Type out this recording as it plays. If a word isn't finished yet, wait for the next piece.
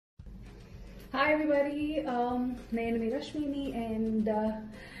Hi everybody, name is Rashmi and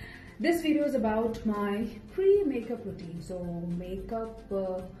this video is about my pre-makeup routine. So makeup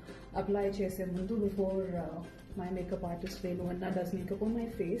apply chese mundu before my makeup artist Venuanna does makeup on my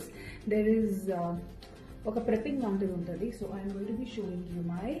face. There is oka prepping lantadi untadi. So I am going to be showing you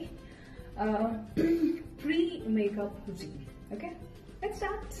my pre-makeup routine. Okay, let's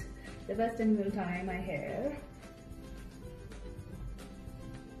start. The first thing we'll tie my hair.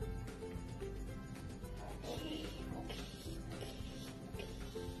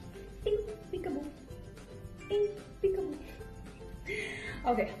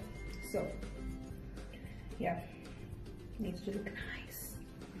 Okay, so yeah, needs to look nice.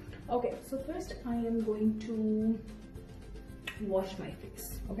 Okay, so first I am going to wash my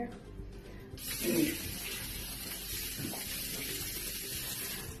face. Okay,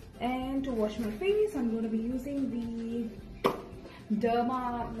 and to wash my face I'm going to be using the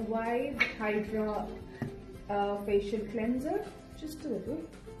Derma Wide Hydra facial cleanser, just a little.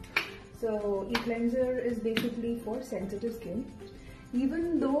 So this cleanser is basically for sensitive skin.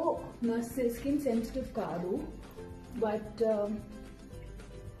 Even though my skin sensitive kaadu, but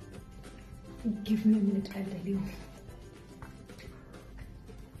give me a minute, I'll tell you.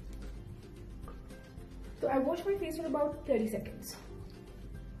 So I wash my face for about 30 seconds.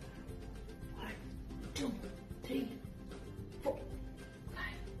 1, 2, 3, 4, 5,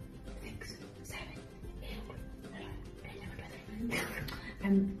 6, 7, 8, 9, 10, 11, 12.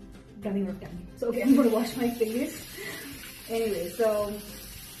 I'm running out of time. So okay, I'm going to wash my face. Anyway, so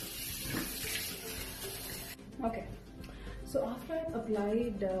okay, so after I've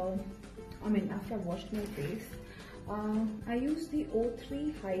applied, after I've washed my face, I use the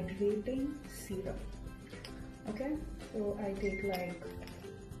O3 hydrating serum. Okay, so I take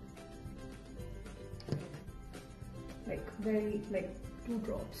like 2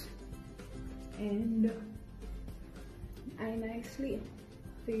 drops, and I nicely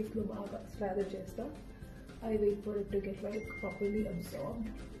face lo baga slather chesta. I wait for it to get properly absorbed.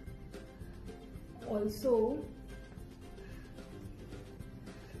 Also,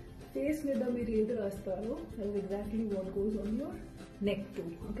 face mida meer edi rastaro, that is exactly what goes on your neck too.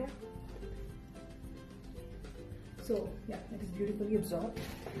 Okay. So yeah, it is beautifully absorbed.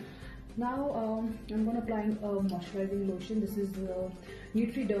 Now I'm going to apply a moisturizing lotion. This is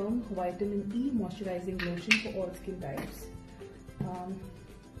Nutriderm Vitamin E Moisturizing Lotion for all skin types.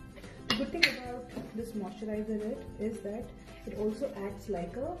 The good thing about this moisturizer is that it also acts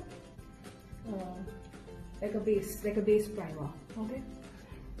like a base primer. Okay.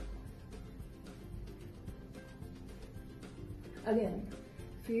 Again,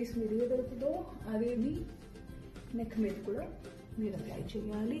 face మీద దొరుకుతుందో అదే మీ neck మీద కూడా మీరు apply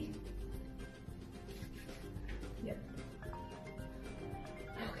చేయాలి. Yep.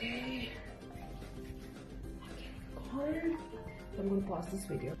 Okay. I'm going to pause this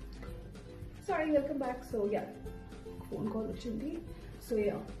video. Sorry, welcome back. So yeah, phone call వచ్చింది. So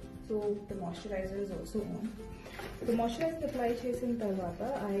yeah, so the moisturizer is also on. The moisturizer apply చేసిన తర్వాత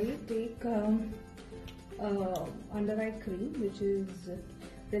I take under eye cream, which is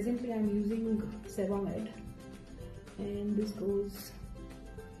presently I'm using Sebamed, and this goes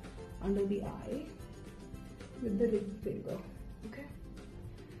under the eye with the ring finger. Okay,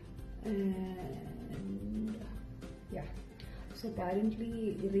 and yeah. So apparently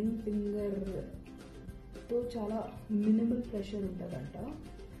ring finger to chala minimal pressure untadanta.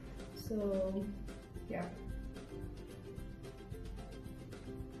 So yeah.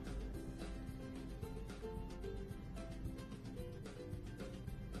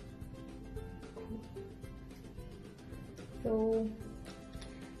 So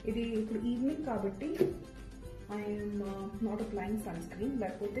ఇది ఇప్పుడు evening కాబట్టి I am not applying sunscreen.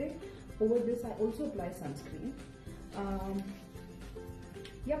 Lakpote over this I also apply sunscreen.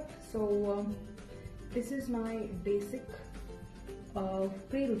 Yep, so this is my basic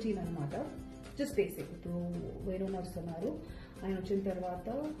pre-routine anamata. Just basic. ఇప్పుడు వేణున వస్తున్నారు, ఆయన వచ్చిన తర్వాత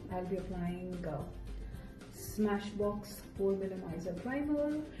I'll be applying Smashbox Pore Minimizer Primer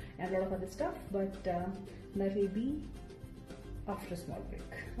and a lot of other stuff, but that will be after a small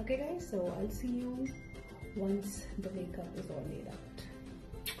break. Okay guys, so I'll see you once the makeup is all laid out.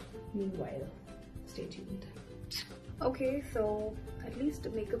 Meanwhile, stay tuned. Okay, so at least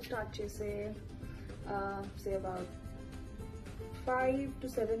makeup start chese say about 5 to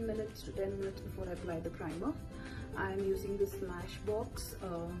 7 minutes to 10 minutes before I apply the primer. I am using the Smashbox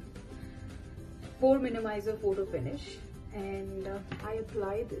Pore Minimizer Photo Finish, and I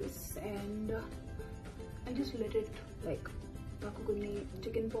apply this and I just let it నాకు కొన్ని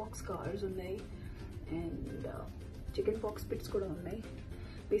chicken pox scars ఉన్నాయి, and chicken pox pits కూడా ఉన్నాయి.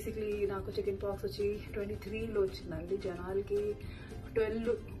 Basically నాకు chicken pox వచ్చి 23లో వచ్చిందండి. జనాలకి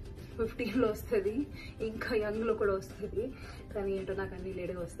 12-15లో వస్తుంది, ఇంకా యంగ్లో కూడా వస్తుంది. కానీ ఏంటో నాకు అన్ని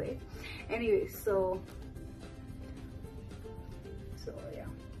లేట్గా వస్తాయి. Anyways so yeah,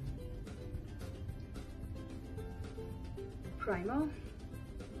 primer,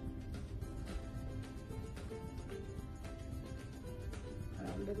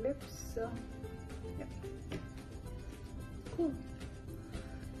 around the lips, yeah, cool.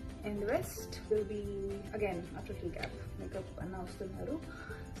 And the rest will be again after recap. Makeup announced,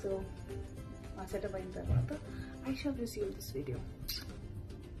 so our setup in tarvata I shall resume this video.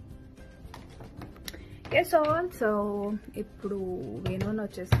 Yes all, so ippudu venona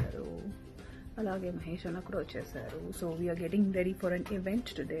vachchesaru, alage Mahesh anna kuda vachchesaru. So we are getting ready for an event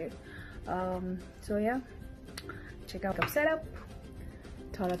today. So yeah, check out our setup.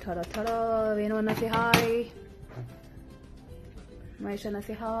 Tada, venona say hi. Mahesh anna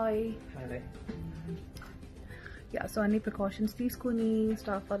say hi. Hi. Yeah, so any precautions teeskoni,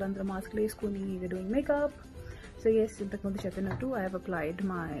 staff vallandaru mask veskoni, we're doing makeup. So yes, intaku mundu cheppinattu I have applied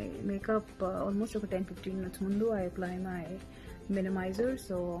my makeup almost over 10-15 minutes mundu I apply my minimizer.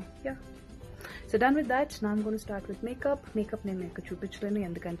 So yeah, so done with that. Now I'm going to start with makeup. Makeup name meeku chupinchalenu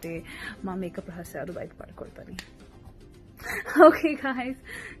endukante ma makeup rahasyalu bayata padakodani. Okay guys,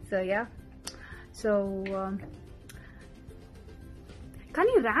 so yeah, so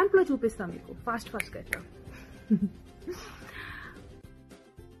కానీ ramp లో చూపిస్తాం మీకు fast గా.